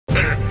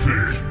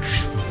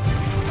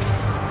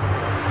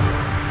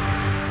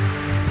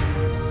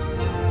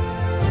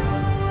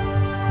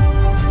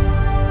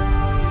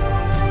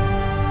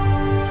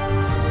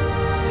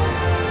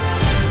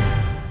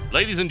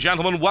Ladies and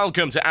gentlemen,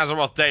 welcome to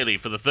Azeroth Daily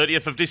for the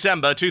 30th of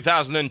December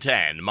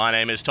 2010. My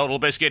name is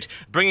TotalBiscuit,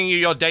 bringing you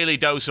your daily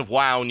dose of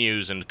WoW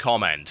news and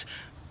comment.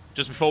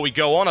 Just before we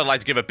go on, I'd like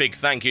to give a big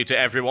thank you to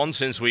everyone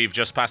since we've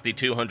just passed the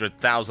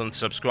 200,000th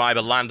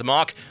subscriber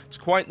landmark. It's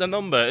quite the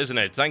number, isn't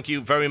it? Thank you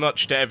very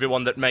much to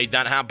everyone that made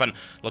that happen.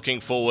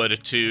 Looking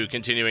forward to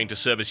continuing to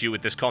service you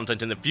with this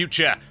content in the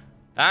future.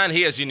 And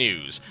here's your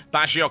news.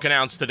 Bashiok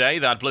announced today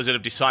that Blizzard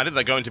have decided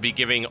they're going to be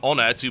giving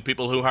honor to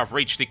people who have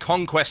reached the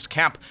conquest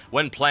cap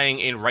when playing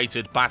in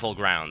rated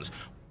battlegrounds.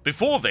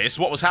 Before this,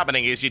 what was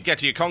happening is you'd get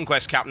to your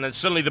conquest cap and then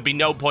suddenly there'd be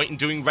no point in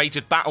doing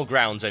rated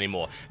battlegrounds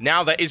anymore.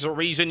 Now there is a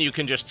reason you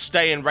can just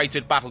stay in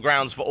rated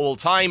battlegrounds for all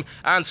time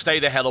and stay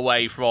the hell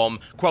away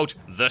from, quote,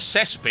 the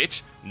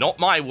cesspit, not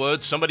my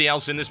words, somebody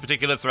else in this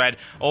particular thread,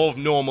 of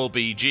normal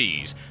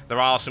BGs.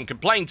 There are some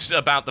complaints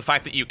about the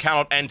fact that you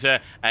cannot enter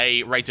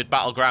a rated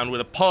battleground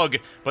with a pug,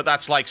 but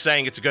that's like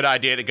saying it's a good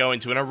idea to go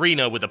into an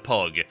arena with a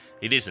pug.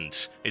 It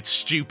isn't. It's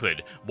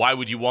stupid. Why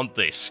would you want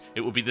this?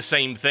 It would be the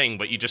same thing,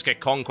 but you just get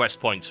conquest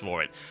points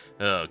for it.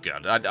 Oh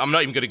god, I'm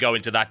not even going to go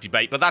into that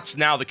debate, but that's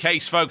now the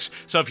case, folks.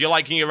 So if you're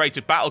liking your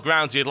rated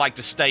battlegrounds, you'd like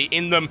to stay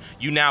in them,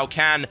 you now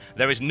can.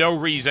 There is no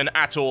reason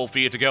at all for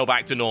you to go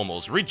back to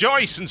normals.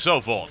 Rejoice and so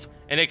forth.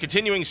 In a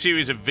continuing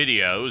series of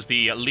videos,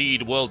 the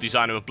lead world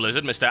designer of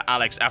Blizzard, Mr.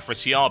 Alex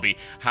Afrasiabi,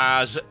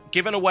 has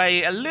given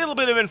away a little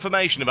bit of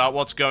information about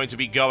what's going to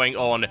be going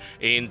on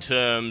in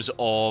terms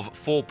of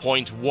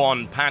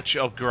 4.1 patch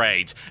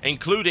upgrades,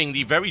 including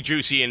the very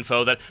juicy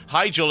info that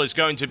Hyjal is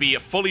going to be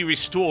fully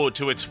restored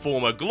to its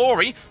former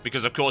glory,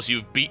 because of course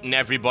you've beaten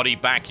everybody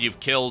back, you've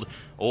killed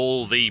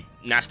all the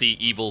nasty,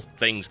 evil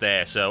things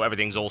there, so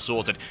everything's all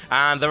sorted.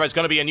 And there is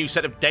going to be a new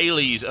set of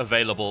dailies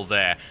available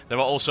there. There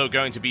are also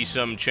going to be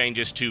some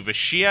changes to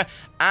Vashia,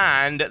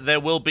 and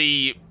there will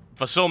be,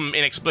 for some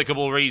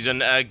inexplicable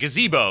reason, a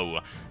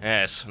gazebo.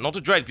 Yes, not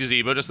a dread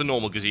gazebo, just the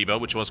normal gazebo,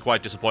 which was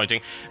quite disappointing,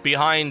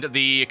 behind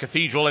the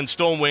cathedral in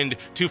Stormwind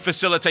to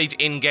facilitate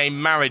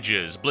in-game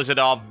marriages. Blizzard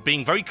are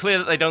being very clear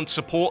that they don't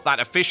support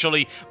that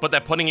officially, but they're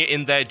putting it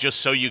in there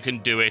just so you can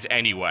do it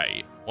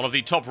anyway. One of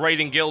the top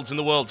raiding guilds in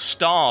the world,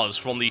 Stars,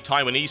 from the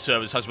Taiwanese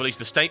service, has released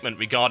a statement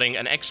regarding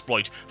an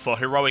exploit for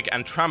Heroic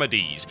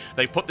Antramades.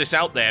 They've put this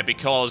out there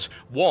because,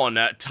 one,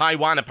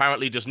 Taiwan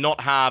apparently does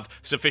not have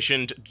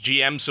sufficient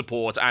GM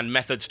support and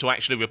methods to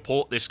actually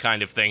report this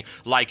kind of thing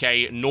like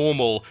a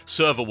normal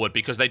server would,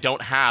 because they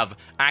don't have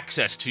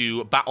access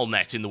to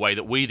Battle.net in the way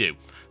that we do.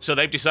 So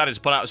they've decided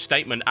to put out a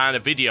statement and a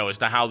video as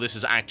to how this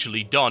is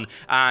actually done,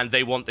 and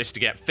they want this to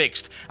get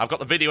fixed. I've got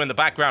the video in the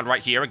background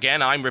right here.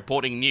 Again, I'm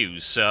reporting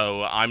news,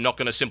 so I'm not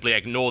going to simply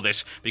ignore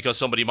this because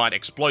somebody might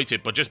exploit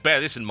it, but just bear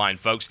this in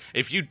mind, folks.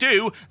 If you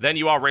do, then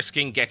you are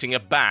risking getting a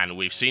ban.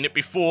 We've seen it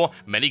before.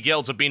 Many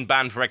guilds have been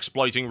banned for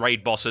exploiting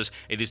raid bosses.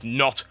 It is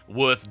not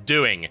worth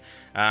doing,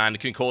 and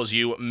can cause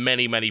you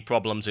many, many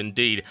problems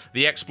indeed.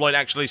 The exploit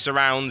actually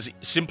surrounds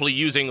simply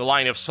using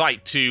line of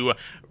sight to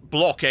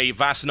block a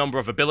vast number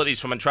of abilities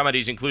from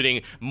Antramades,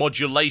 including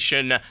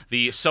modulation,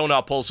 the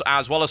sonar pulse,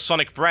 as well as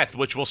sonic breath,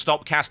 which will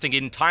stop casting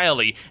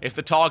entirely if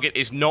the target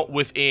is not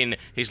within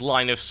his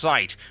line of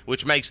sight,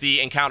 which makes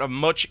the encounter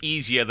much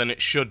easier than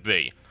it should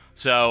be.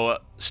 So,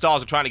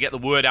 Stars are trying to get the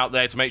word out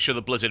there to make sure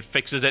that Blizzard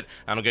fixes it,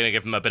 and I'm going to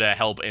give them a bit of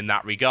help in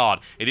that regard.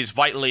 It is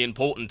vitally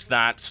important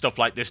that stuff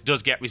like this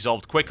does get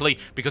resolved quickly,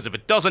 because if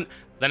it doesn't,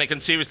 then it can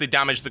seriously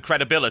damage the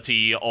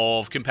credibility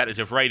of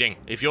competitive raiding.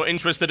 If you're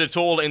interested at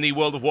all in the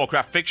World of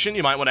Warcraft fiction,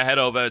 you might want to head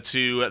over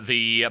to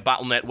the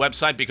Battle.net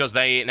website, because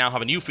they now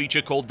have a new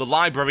feature called The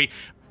Library,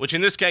 which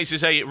in this case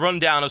is a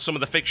rundown of some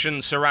of the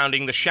fiction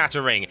surrounding the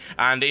Shattering,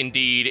 and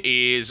indeed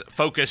is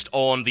focused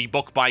on the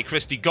book by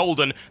Christie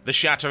Golden, The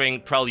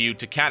Shattering Prelude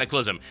to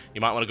Cataclysm.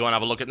 You might want to go and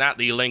have a look at that.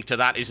 The link to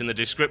that is in the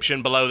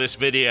description below this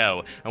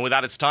video. And with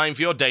that, it's time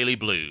for your Daily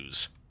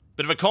Blues.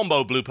 Bit of a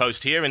combo blue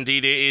post here.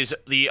 Indeed, it is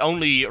the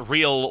only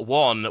real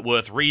one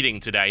worth reading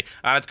today,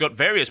 and it's got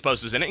various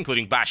posters in it,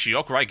 including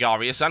Bashiok,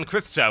 Rigarius, and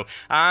Krithzo.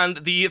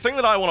 And the thing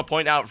that I want to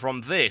point out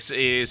from this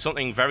is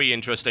something very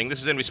interesting.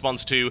 This is in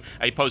response to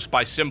a post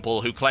by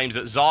Simple, who claims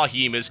that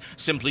Zahim is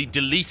simply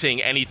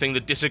deleting anything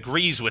that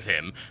disagrees with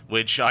him,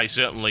 which I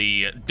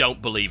certainly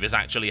don't believe is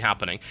actually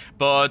happening.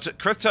 But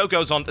Krithzo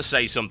goes on to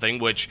say something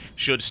which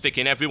should stick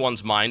in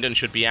everyone's mind and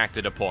should be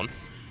acted upon.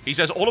 He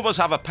says, all of us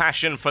have a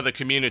passion for the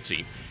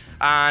community,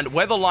 and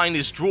where the line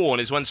is drawn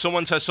is when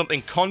someone says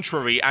something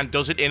contrary and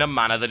does it in a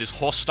manner that is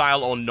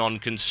hostile or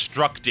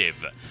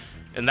non-constructive.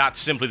 And that's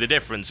simply the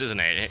difference, isn't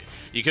it?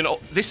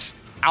 This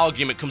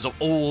argument comes up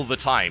all the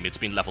time. It's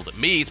been leveled at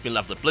me, it's been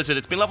leveled at Blizzard,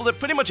 it's been leveled at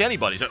pretty much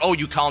anybody. It's like, oh,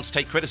 you can't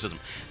take criticism.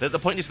 The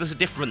point is there's a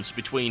difference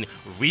between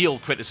real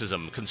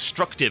criticism,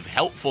 constructive,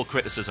 helpful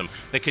criticism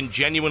that can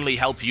genuinely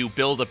help you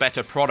build a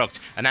better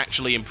product and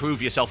actually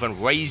improve yourself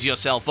and raise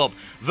yourself up,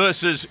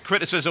 versus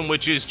criticism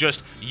which is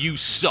just, you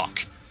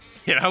suck.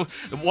 You know,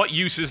 what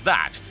use is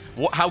that?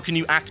 How can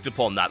you act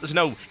upon that? There's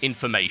no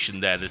information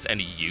there that's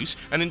any use,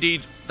 and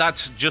indeed,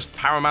 that's just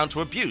paramount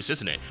to abuse,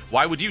 isn't it?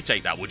 Why would you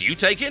take that? Would you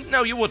take it?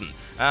 No, you wouldn't.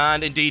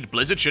 And indeed,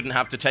 Blizzard shouldn't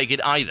have to take it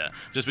either,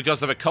 just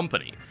because they're a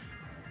company.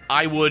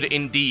 I would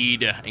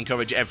indeed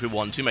encourage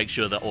everyone to make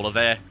sure that all of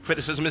their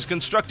criticism is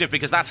constructive,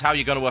 because that's how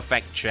you're going to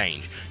affect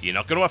change. You're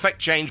not going to affect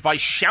change by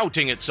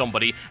shouting at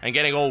somebody and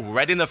getting all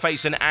red in the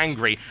face and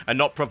angry and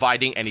not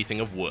providing anything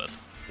of worth.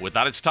 With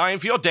that, it's time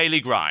for your daily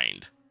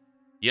grind.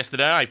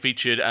 Yesterday, I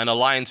featured an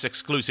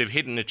Alliance-exclusive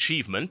hidden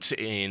achievement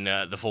in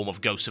the form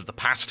of Ghosts of the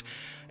Past.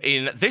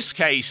 In this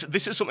case,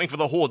 this is something for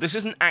the Horde. This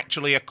isn't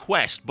actually a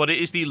quest, but it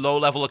is the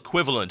low-level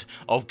equivalent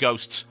of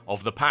Ghosts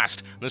of the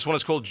Past. And this one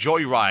is called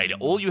Joyride.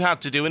 All you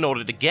have to do in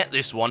order to get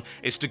this one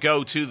is to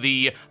go to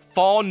the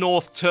far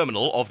north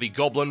terminal of the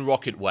Goblin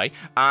Rocketway,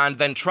 and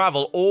then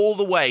travel all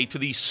the way to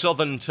the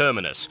southern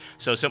terminus.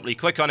 So simply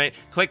click on it,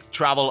 click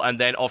travel, and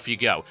then off you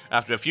go.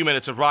 After a few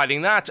minutes of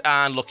riding that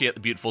and looking at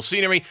the beautiful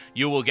scenery,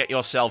 you will get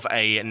yourself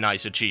a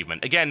nice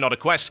achievement. Again, not a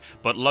quest,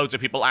 but loads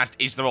of people asked,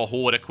 is there a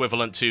Horde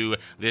equivalent to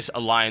this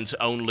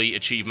Alliance-only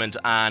achievement?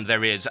 And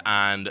there is,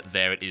 and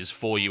there it is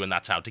for you, and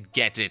that's how to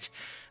get it.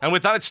 And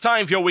with that, it's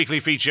time for your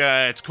weekly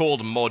feature. It's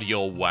called Mod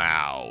Your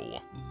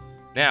WoW.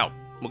 Now,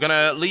 we're going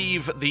to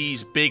leave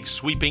these big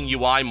sweeping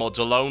UI mods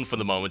alone for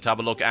the moment to have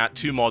a look at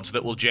two mods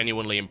that will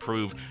genuinely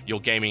improve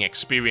your gaming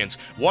experience.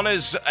 One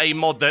is a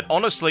mod that,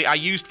 honestly, I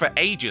used for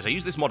ages. I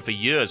used this mod for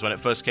years when it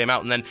first came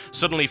out and then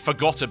suddenly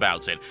forgot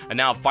about it. And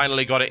now I've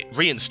finally got it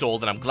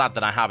reinstalled, and I'm glad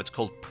that I have. It's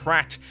called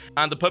Pratt.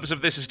 And the purpose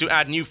of this is to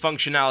add new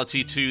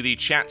functionality to the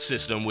chat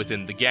system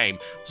within the game.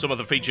 Some of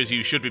the features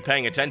you should be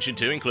paying attention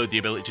to include the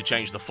ability to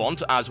change the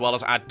font, as well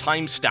as add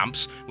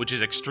timestamps, which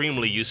is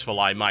extremely useful,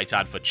 I might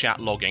add, for chat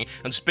logging.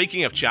 And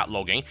speaking of chat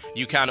logging,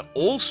 you can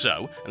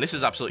also, and this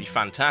is absolutely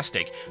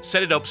fantastic,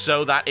 set it up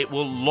so that it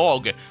will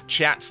log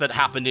chats that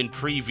happened in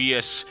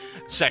previous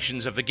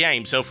sessions of the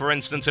game. So for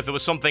instance, if there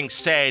was something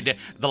said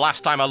the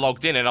last time I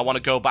logged in and I want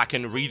to go back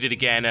and read it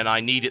again and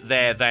I need it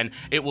there, then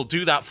it will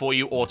do that for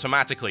you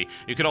automatically.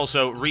 You can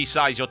also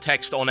resize your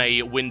text on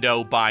a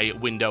window by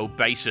window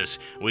basis,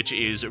 which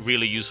is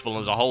really useful, and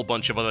there's a whole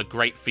bunch of other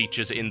great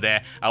features in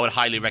there. I would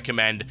highly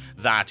recommend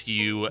that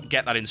you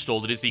get that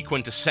installed. It is the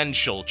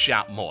quintessential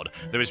chat mod.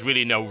 There is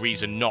really no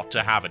reason not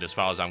to have it as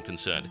far as I'm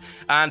concerned.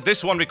 And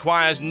this one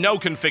requires no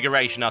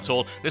configuration at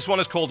all. This one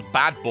is called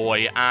Bad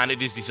Boy, and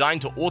it is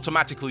designed to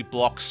automatically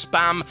block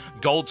spam,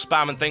 gold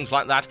spam, and things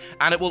like that,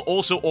 and it will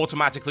also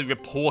automatically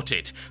report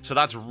it. So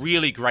that's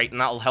really great, and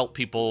that'll help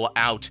people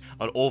out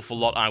an awful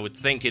lot, I would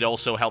think. It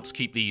also helps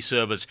keep the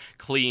servers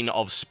clean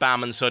of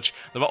spam and such.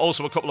 There are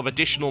also a couple of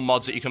additional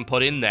mods that you can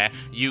put in there.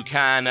 You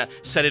can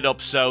set it up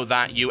so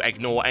that you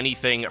ignore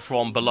anything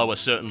from below a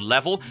certain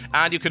level,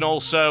 and you can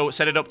also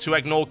set it up to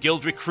ignore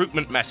guild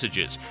recruitment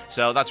messages.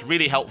 So that's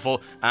really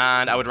helpful,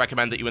 and I would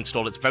recommend that you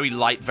install it. It's very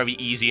light, very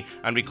easy,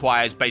 and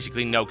requires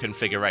basically no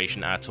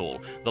configuration at all.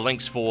 The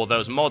links for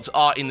those mods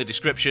are in the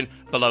description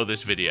below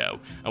this video.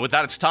 And with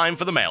that, it's time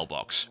for the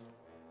mailbox.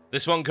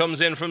 This one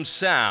comes in from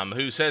Sam,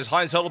 who says,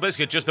 "Hi,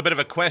 TotalBiscuit, just a bit of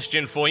a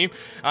question for you.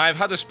 I've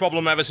had this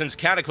problem ever since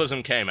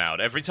Cataclysm came out.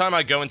 Every time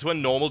I go into a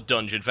normal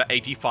dungeon for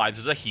 85s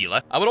as a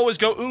healer, I would always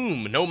go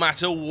no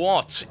matter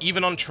what,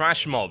 even on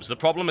trash mobs. The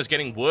problem is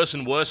getting worse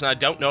and worse, and I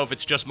don't know if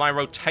it's just my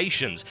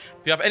rotations.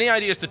 If you have any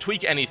ideas to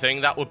tweak anything,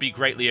 that would be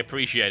greatly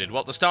appreciated."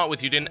 Well, to start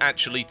with, you didn't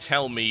actually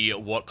tell me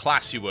what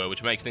class you were,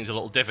 which makes things a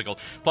little difficult.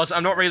 Plus,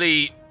 I'm not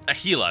really a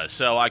healer,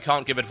 so I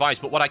can't give advice,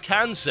 but what I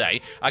can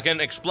say, I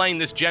can explain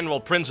this general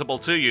principle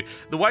to you.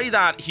 The way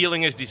that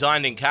healing is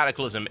designed in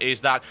Cataclysm is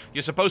that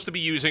you're supposed to be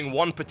using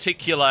one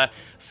particular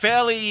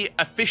fairly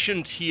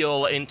efficient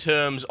heal in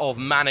terms of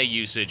mana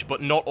usage,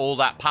 but not all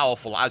that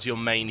powerful as your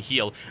main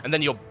heal. And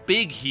then your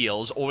big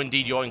heals, or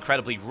indeed your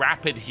incredibly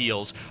rapid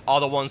heals, are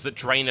the ones that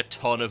drain a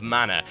ton of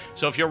mana.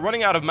 So if you're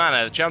running out of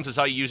mana, the chances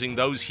are you're using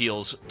those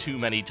heals too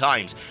many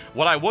times.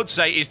 What I would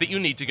say is that you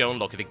need to go and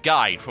look at a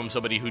guide from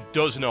somebody who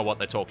does know what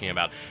they're talking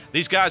about.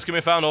 These guys can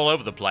be found all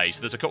over the place.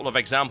 There's a couple of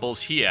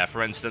examples here.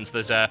 For instance,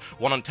 there's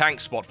one on Tank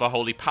Spot for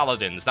Holy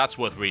Paladins. That's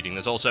worth reading.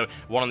 There's also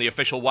one on the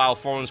official WoW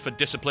forums for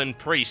Disciplined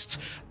Priests.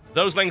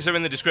 Those links are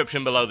in the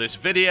description below this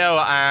video,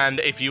 and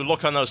if you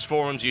look on those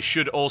forums, you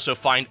should also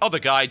find other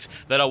guides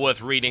that are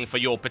worth reading for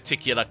your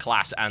particular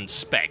class and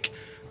spec.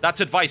 That's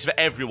advice for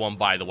everyone,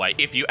 by the way.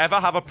 If you ever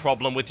have a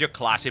problem with your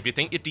class, if you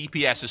think your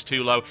DPS is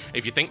too low,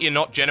 if you think you're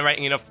not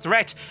generating enough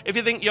threat, if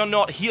you think you're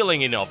not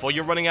healing enough or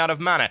you're running out of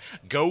mana,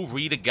 go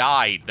read a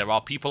guide. There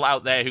are people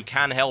out there who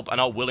can help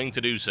and are willing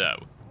to do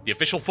so. The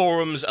official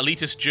forums,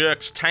 Elitist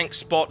Jerks, Tank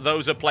Spot,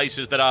 those are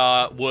places that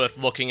are worth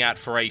looking at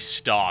for a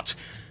start.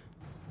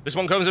 This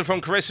one comes in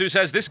from Chris, who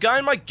says, "This guy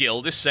in my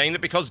guild is saying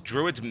that because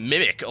druids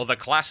mimic other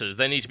classes,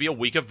 there needs to be a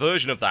weaker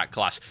version of that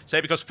class.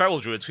 Say because feral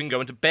druids can go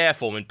into bear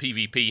form in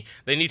PvP,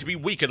 they need to be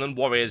weaker than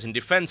warriors in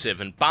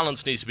defensive, and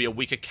balance needs to be a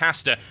weaker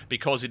caster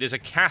because it is a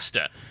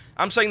caster.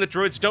 I'm saying that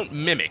druids don't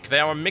mimic, they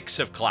are a mix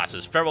of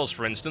classes. Ferals,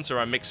 for instance, are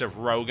a mix of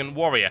rogue and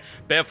warrior.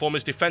 Bear form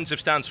is defensive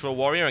stance for a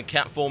warrior, and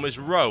cat form is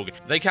rogue.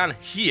 They can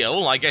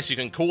heal, I guess you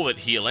can call it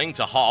healing,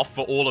 to half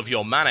for all of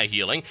your mana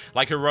healing,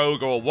 like a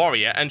rogue or a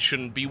warrior, and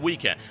shouldn't be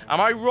weaker. Am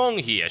I wrong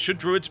here? Should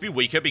druids be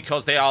weaker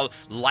because they are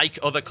like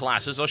other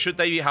classes, or should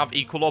they have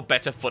equal or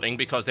better footing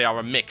because they are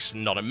a mix,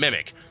 not a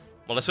mimic?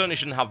 Well, I certainly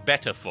shouldn't have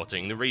better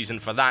footing. The reason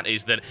for that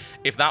is that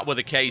if that were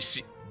the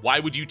case, why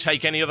would you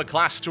take any other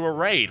class to a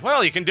raid?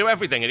 Well, you can do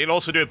everything, and you'll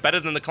also do it better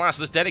than the class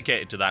that's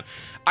dedicated to that.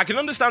 I can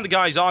understand the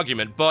guy's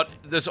argument, but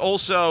there's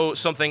also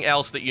something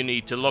else that you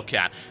need to look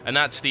at, and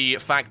that's the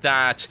fact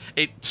that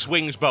it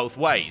swings both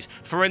ways.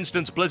 For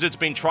instance, Blizzard's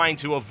been trying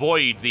to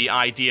avoid the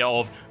idea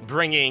of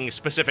bringing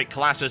specific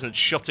classes and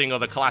shutting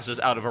other classes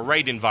out of a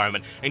raid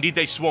environment. Indeed,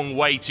 they swung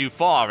way too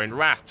far in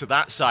wrath to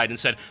that side and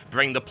said,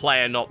 bring the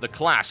player, not the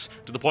class,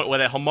 to the point where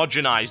they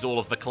homogenized all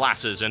of the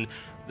classes, and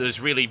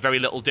there's really very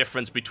little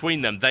difference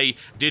between them. They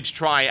did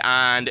try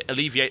and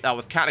alleviate that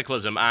with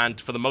Cataclysm, and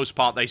for the most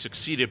part they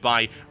succeeded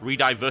by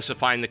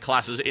rediversifying the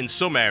classes in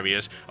some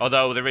areas,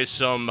 although there is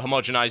some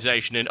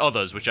homogenization in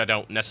others, which I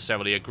don't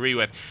necessarily agree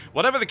with.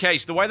 Whatever the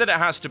case, the way that it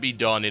has to be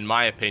done, in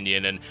my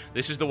opinion, and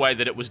this is the way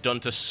that it was done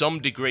to some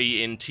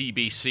degree in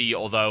TBC,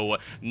 although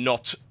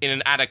not in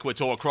an adequate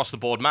or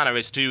across-the-board manner,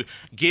 is to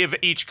give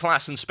each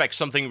class and spec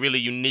something really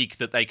unique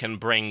that they can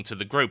bring to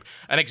the group.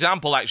 An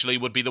example, actually,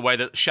 would be the way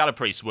that Shadow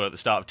Priests were at the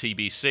start of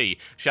TBC.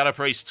 Shadow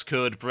Priests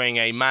could bring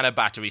a mana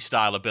battery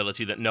style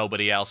ability that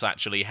nobody else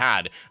actually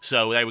had,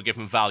 so they were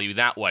given value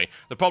that way.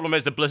 The problem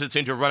is that Blizzard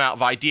seemed to run out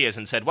of ideas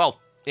and said, well,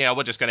 you know,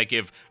 we're just going to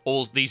give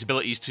all these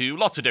abilities to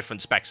lots of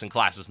different specs and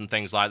classes and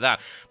things like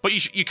that.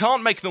 But you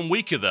can't make them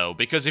weaker, though,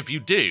 because if you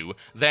do,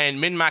 then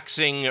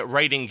min-maxing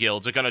raiding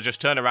guilds are going to just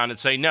turn around and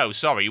say, no,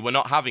 sorry, we're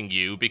not having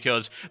you,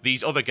 because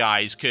these other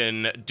guys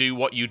can do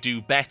what you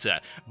do better.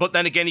 But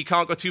then again, you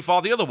can't go too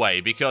far the other way,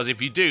 because if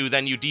you do,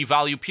 then you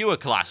devalue pure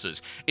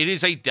classes. It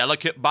is a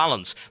delicate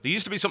balance. There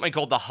used to be something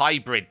called the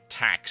hybrid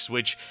tax,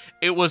 which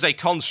it was a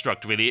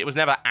construct, really. It was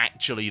never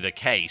actually the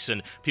case,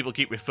 and people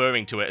keep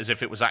referring to it as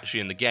if it was actually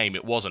in the game.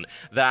 It wasn't.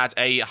 That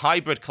a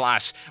hybrid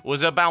class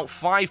was about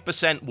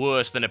 5%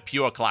 worse than a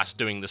pure class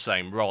doing the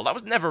same role. That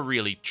was never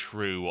really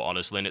true,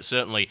 honestly, and it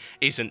certainly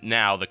isn't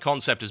now. The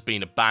concept has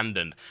been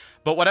abandoned.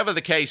 But whatever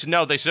the case,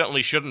 no, they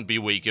certainly shouldn't be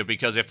weaker,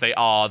 because if they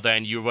are,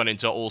 then you run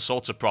into all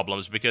sorts of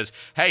problems, because,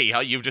 hey,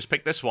 you've just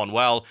picked this one.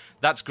 Well,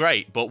 that's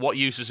great, but what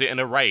use is it in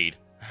a raid?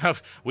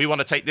 We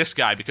want to take this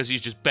guy because he's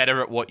just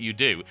better at what you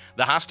do.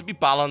 There has to be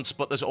balance,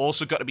 but there's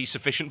also got to be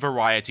sufficient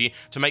variety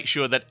to make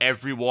sure that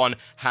everyone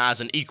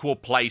has an equal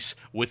place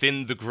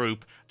within the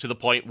group, to the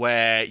point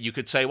where you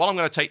could say, well, I'm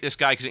going to take this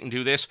guy because he can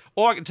do this,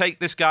 or I can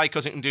take this guy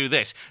because he can do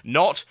this.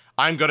 Not,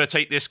 I'm going to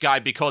take this guy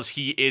because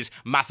he is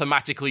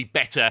mathematically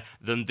better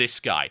than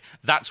this guy.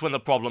 That's when the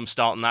problems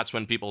start, and that's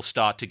when people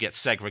start to get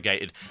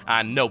segregated,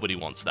 and nobody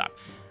wants that.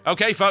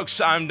 Okay,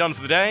 folks, I'm done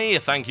for the day.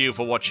 Thank you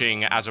for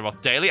watching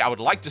Azeroth Daily. I would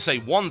like to say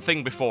one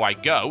thing before I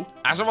go.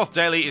 Azeroth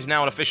Daily is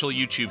now an official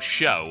YouTube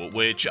show,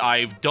 which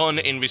I've done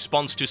in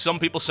response to some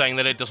people saying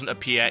that it doesn't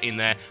appear in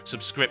their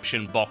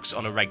subscription box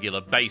on a regular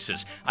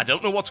basis. I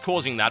don't know what's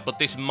causing that, but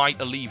this might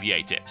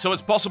alleviate it. So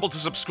it's possible to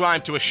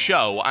subscribe to a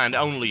show, and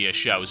only a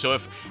show. So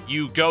if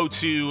you go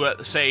to,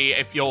 say,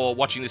 if you're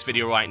watching this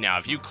video right now,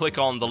 if you click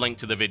on the link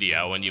to the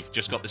video, and you've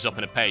just got this up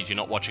in a page, you're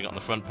not watching it on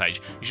the front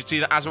page, you should see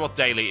that Azeroth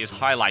Daily is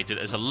highlighted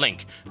as a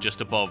link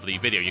just above the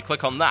video. You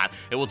click on that,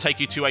 it will take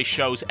you to a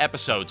show's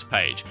episodes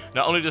page.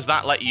 Not only does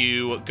that let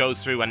you go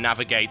through and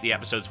navigate the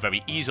episodes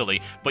very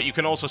easily, but you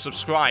can also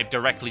subscribe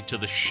directly to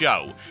the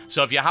show.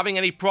 So if you're having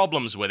any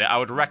problems with it, I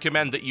would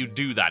recommend that you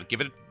do that.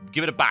 Give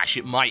it a bash.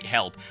 It might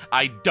help.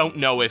 I don't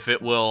know if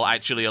it will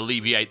actually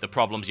alleviate the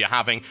problems you're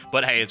having,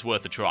 but hey, it's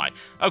worth a try.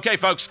 Okay,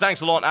 folks,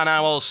 thanks a lot, and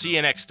I will see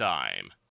you next time.